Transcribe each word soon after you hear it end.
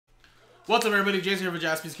What's up, everybody? Jason here for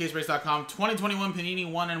JaspysCaseBreaks.com. 2021 Panini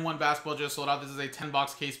 1-in-1 basketball just sold out. This is a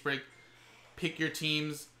 10-box case break. Pick your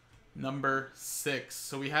teams, number 6.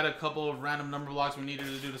 So we had a couple of random number blocks we needed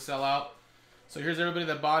to do to sell out. So here's everybody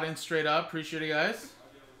that bought in straight up. Appreciate it, guys.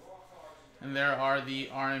 And there are the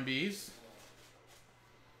RMBs.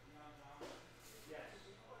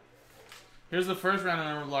 Here's the first random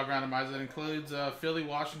number block randomizer. That includes Philly,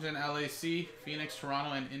 Washington, LAC, Phoenix,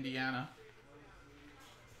 Toronto, and Indiana.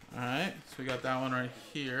 Alright, so we got that one right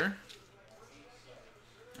here.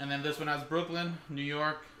 And then this one has Brooklyn, New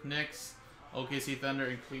York, Knicks, OKC Thunder,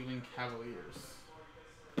 and Cleveland Cavaliers.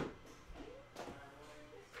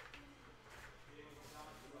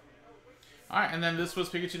 Alright, and then this was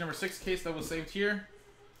Pikachu number 6 case that was saved here.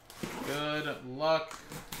 Good luck.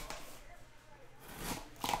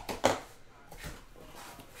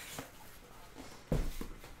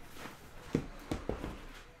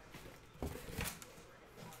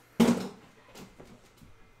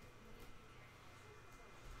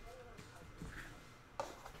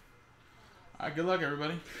 Alright, good luck,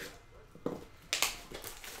 everybody.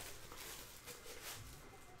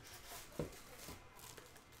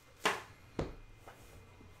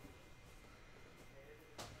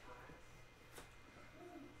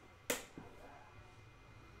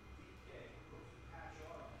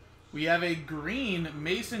 We have a green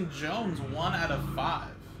Mason Jones 1/5.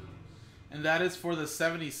 And that is for the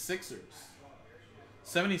 76ers.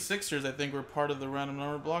 76ers, I think, were part of the random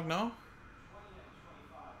number block, no?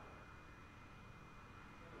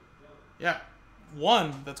 Yeah,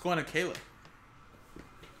 1. That's going to Kayla.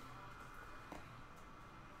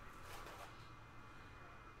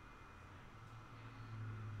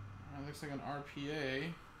 Looks like an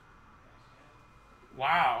RPA.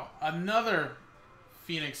 Wow, another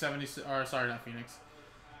Phoenix 76, or sorry, not Phoenix.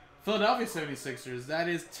 Philadelphia 76ers. That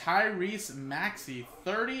is Tyrese Maxey,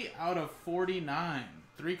 30/49.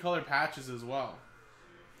 3-color patches as well.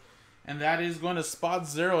 And that is going to spot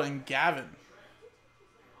 0 in Gavin.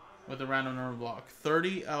 With a random number block.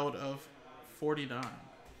 30/49.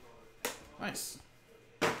 Nice.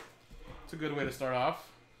 It's a good way to start off.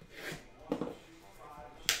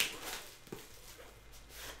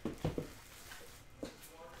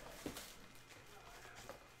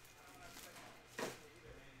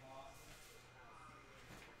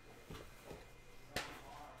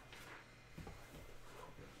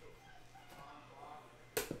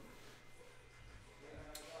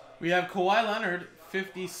 We have Kawhi Leonard,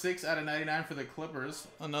 56/99 for the Clippers.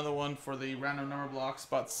 Another one for the random number block,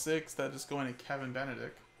 spot 6. That is going to Kevin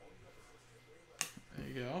Benedict. There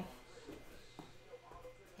you go.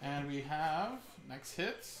 And we have, next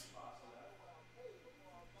hits,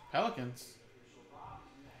 Pelicans.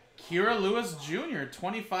 Kira Lewis Jr.,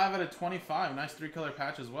 25/25. Nice 3-color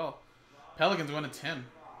patch as well. Pelicans going to 10.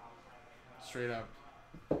 Straight up.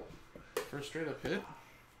 First straight up hit.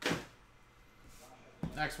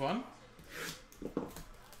 Next one.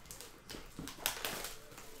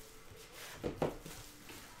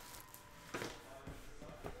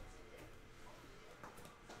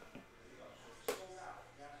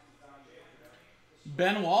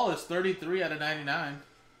 Ben Wallace, 33/99.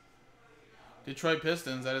 Detroit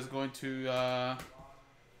Pistons. That is going to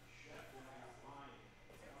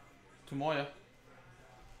Moya.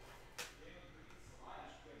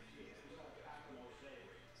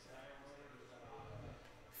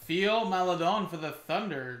 Theo Maledon for the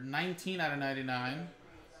Thunder, 19/99.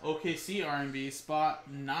 OKC RMB, spot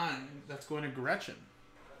 9. That's going to Gretchen.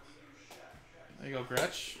 There you go,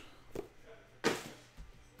 Gretch.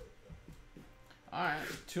 Alright,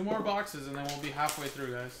 2 more boxes and then we'll be halfway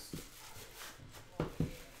through, guys.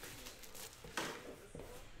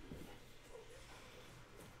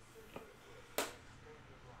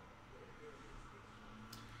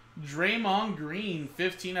 Draymond Green,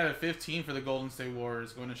 15/15 for the Golden State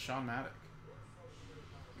Warriors, going to Sean Maddock.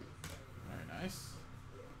 Very nice.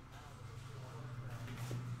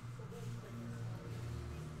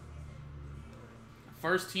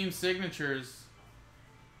 First team signatures.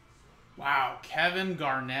 Wow, Kevin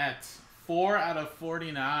Garnett,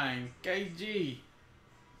 4/49. KG.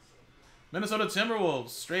 Minnesota Timberwolves,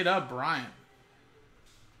 straight up, Bryant.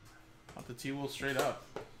 Off the T-Wolves straight up.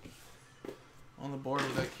 On the board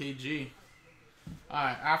with that KG.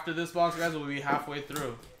 Alright, after this box, guys, we'll be halfway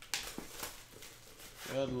through.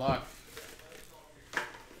 Good luck.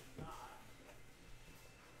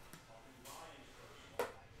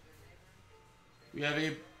 We have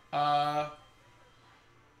a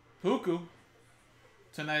Puku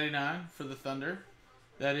 /99 for the Thunder.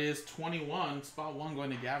 That is 21, spot 1 going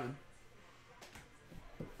to Gavin.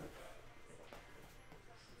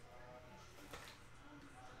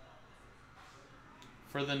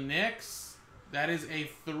 For the Knicks, that is a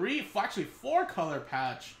actually 4-color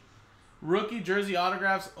patch. Rookie jersey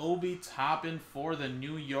autographs, Obi Toppin for the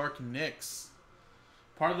New York Knicks.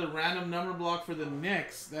 Part of the random number block for the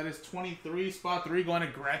Knicks, that is 23, spot 3, going to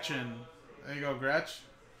Gretchen. There you go, Gretch.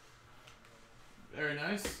 Very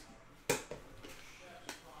nice.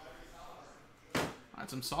 Alright,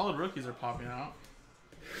 some solid rookies are popping out.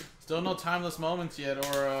 Still no timeless moments yet,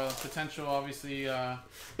 or potential, obviously,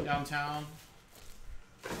 downtown.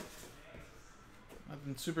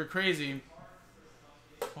 Nothing super crazy.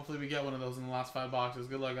 Hopefully we get one of those in the last 5 boxes.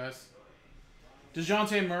 Good luck, guys.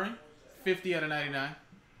 DeJounte Murray, 50 out of 99.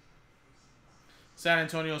 San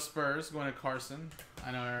Antonio Spurs, going to Carson.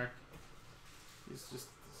 I know, Eric. He's just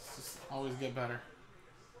always get better.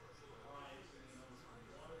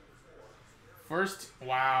 First,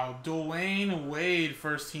 wow, Dwayne Wade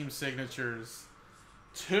first team signatures.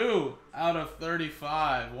 2 out of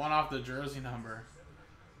 35. 1 off the jersey number.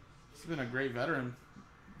 This has been a great veteran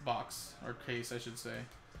box, or case, I should say.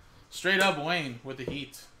 Straight up Wayne with the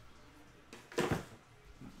Heat.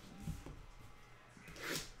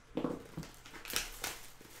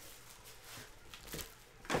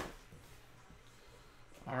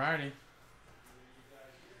 Alrighty.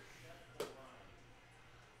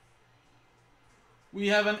 We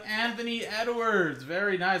have an Anthony Edwards.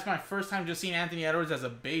 Very nice. My first time just seeing Anthony Edwards as a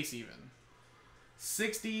base even.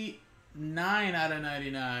 69 out of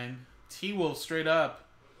 99. T-Wolf straight up.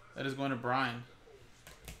 That is going to Brian.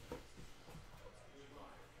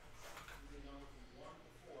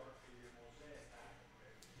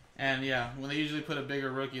 And yeah, when they usually put a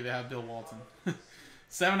bigger rookie, they have Bill Walton.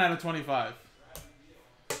 7 out of 25.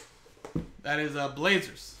 That is a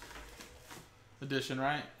Blazers edition,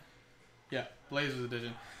 right? Yeah, Blazers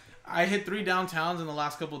edition. I hit 3 downtowns in the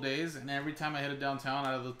last couple days, and every time I hit a downtown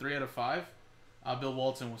out of the 3 out of 5, Bill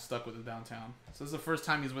Walton was stuck with the downtown. So this is the first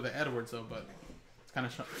time he's with the Edwards, though, but it's kind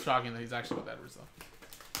of shocking that he's actually with Edwards,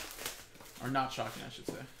 though. Or not shocking, I should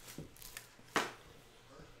say.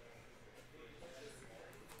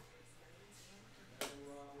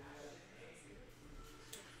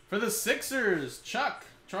 For the Sixers, Chuck,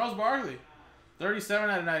 Charles Barkley, 37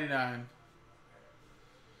 out of 99.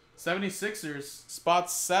 76ers,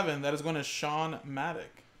 spot 7. That is going to Sean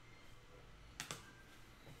Maddock.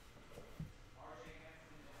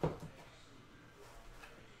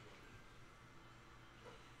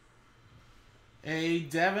 A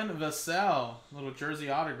Devin Vassell, little jersey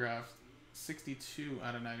autograph, 62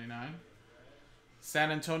 out of 99.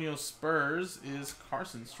 San Antonio Spurs is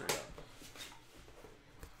Carson straight up.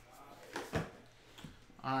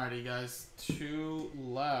 Alrighty, guys, 2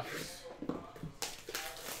 left.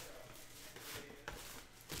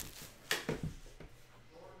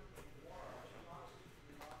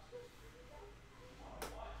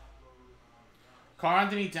 Karl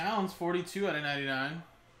Anthony Towns, 42 out of 99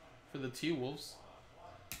 for the T-Wolves.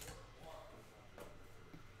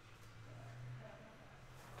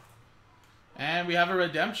 And we have a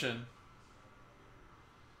redemption.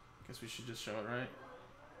 Guess we should just show it, right?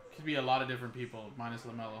 Could be a lot of different people, minus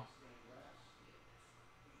LaMelo.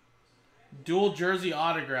 Dual jersey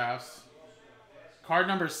autographs. Card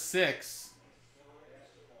number 6.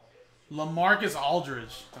 LaMarcus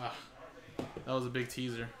Aldridge. Ugh, that was a big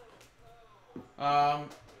teaser. I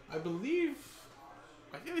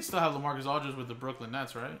think they still have LaMarcus Aldridge with the Brooklyn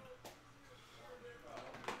Nets, right?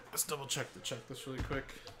 Let's double check this really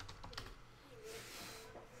quick.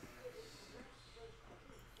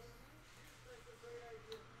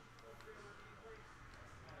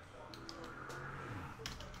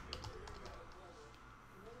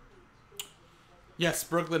 Yes,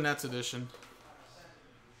 Brooklyn Nets edition.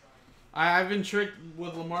 I've been tricked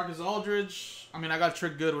with LaMarcus Aldridge. I mean, I got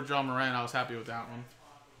tricked good with John Moran. I was happy with that one.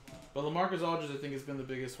 But LaMarcus Aldridge, I think, has been the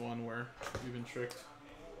biggest one where we've been tricked.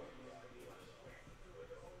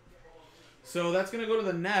 So that's going to go to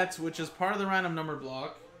the Nets, which is part of the random number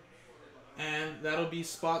block. And that'll be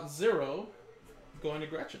spot 0 going to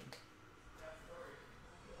Gretchen.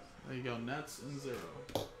 There you go, Nets and 0.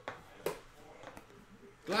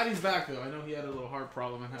 Glad he's back, though. I know he had a little heart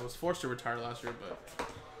problem and was forced to retire last year, but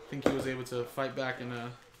I think he was able to fight back and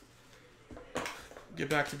get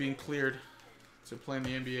back to being cleared to play in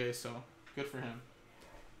the NBA, so good for him.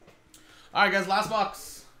 All right, guys, last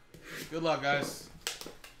box. Good luck, guys.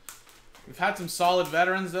 We've had some solid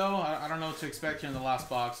veterans, though. I don't know what to expect here in the last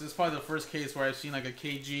box. This is probably the first case where I've seen like a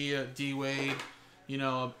KG, a D-Wade, you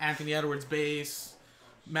know, Anthony Edwards base,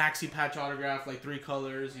 maxi patch autograph, like 3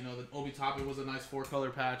 colors. You know, the Obi Toppin was a nice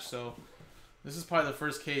 4-color patch. So this is probably the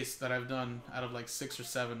first case that I've done out of like 6 or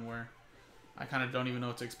 7 where I kind of don't even know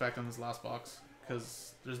what to expect on this last box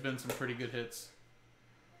because there's been some pretty good hits.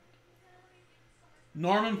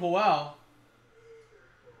 Norman Powell.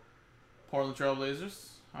 Portland Trail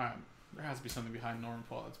Blazers. Alright. There has to be something behind Norman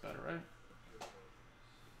Powell that's better, right?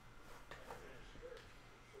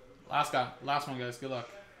 Last guy. Last one, guys. Good luck.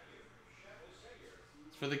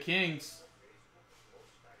 It's for the Kings.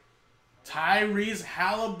 Tyrese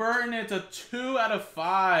Halliburton. It's a 2 out of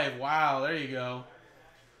 5. Wow, there you go.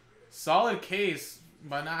 Solid case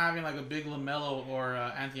by not having like a big LaMelo or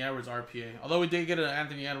Anthony Edwards RPA. Although we did get an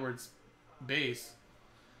Anthony Edwards base.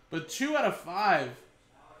 But 2 out of 5.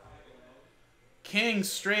 Kings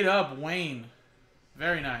straight up Wayne.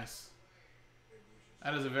 Very nice.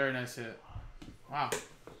 That is a very nice hit. Wow.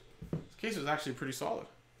 This case was actually pretty solid.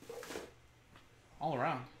 All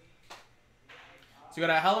around. So you got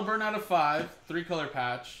a Halliburton out of 5. 3-color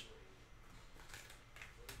patch.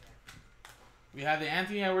 We have the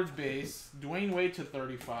Anthony Edwards base. Dwayne Wade to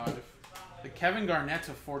 35. The Kevin Garnett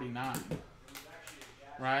to 49.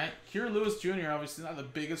 Right? Kira Lewis Jr. obviously not the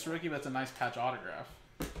biggest rookie, but that's a nice patch autograph.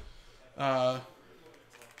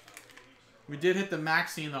 We did hit the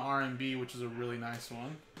Maxine, the R&B, which is a really nice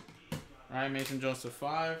one. Right? Mason Jones to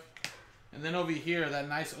 5. And then over here, that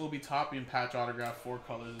nice Obi Toppin patch autograph, 4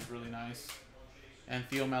 colors, is really nice. And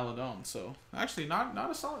Theo Maledon. So, actually, not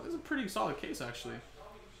a solid. This is a pretty solid case, actually.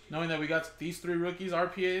 Knowing that we got these 3 rookies,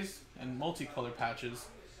 RPAs, and multicolor patches.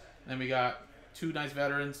 And then we got 2 nice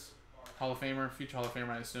veterans, Hall of Famer, future Hall of Famer,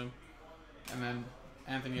 I assume. And then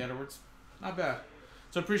Anthony Edwards. Not bad.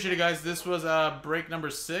 So appreciate it, guys. This was break number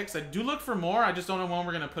 6. I do look for more. I just don't know when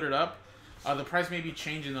we're going to put it up. The price may be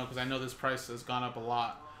changing, though, because I know this price has gone up a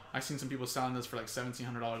lot. I've seen some people selling this for like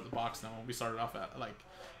 $1,700 a box now. We started off at like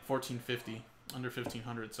 $1,450, under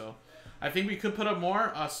 $1,500. So I think we could put up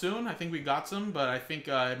more soon. I think we got some, but I think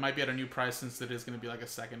it might be at a new price since it is going to be like a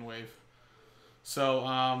second wave. So,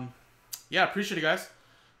 yeah, appreciate it, guys.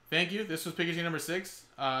 Thank you. This was Pikachu number 6.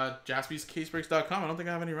 JaspysCaseBreaks.com. I don't think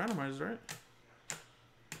I have any randomizers, right?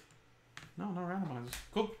 No randomizers.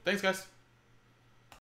 Cool. Thanks, guys.